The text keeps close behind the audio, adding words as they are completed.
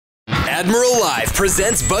Admiral Live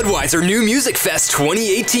presents Budweiser New Music Fest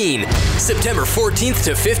 2018, September 14th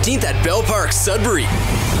to 15th at Bell Park, Sudbury.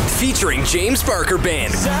 Featuring James Barker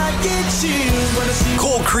Band,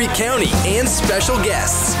 Cold Creek County, and special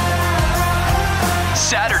guests.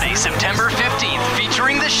 Saturday, September 15th,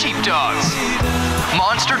 featuring the Sheepdogs,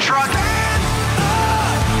 Monster Truck,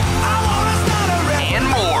 and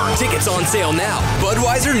more. Tickets on sale now.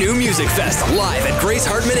 Budweiser New Music Fest, live at Grace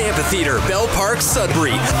Hartman Amphitheater, Bell Park,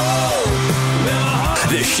 Sudbury.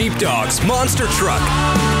 The Sheepdogs, Monster Truck,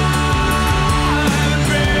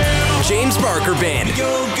 James Barker Band,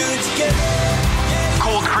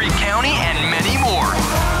 Cold Creek County, and many more.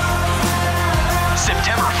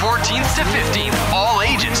 September 14th to 15th, all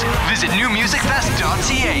ages. Visit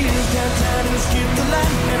newmusicfest.ca.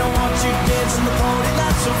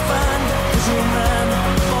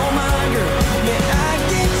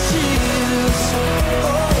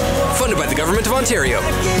 Funded by the Government of Ontario.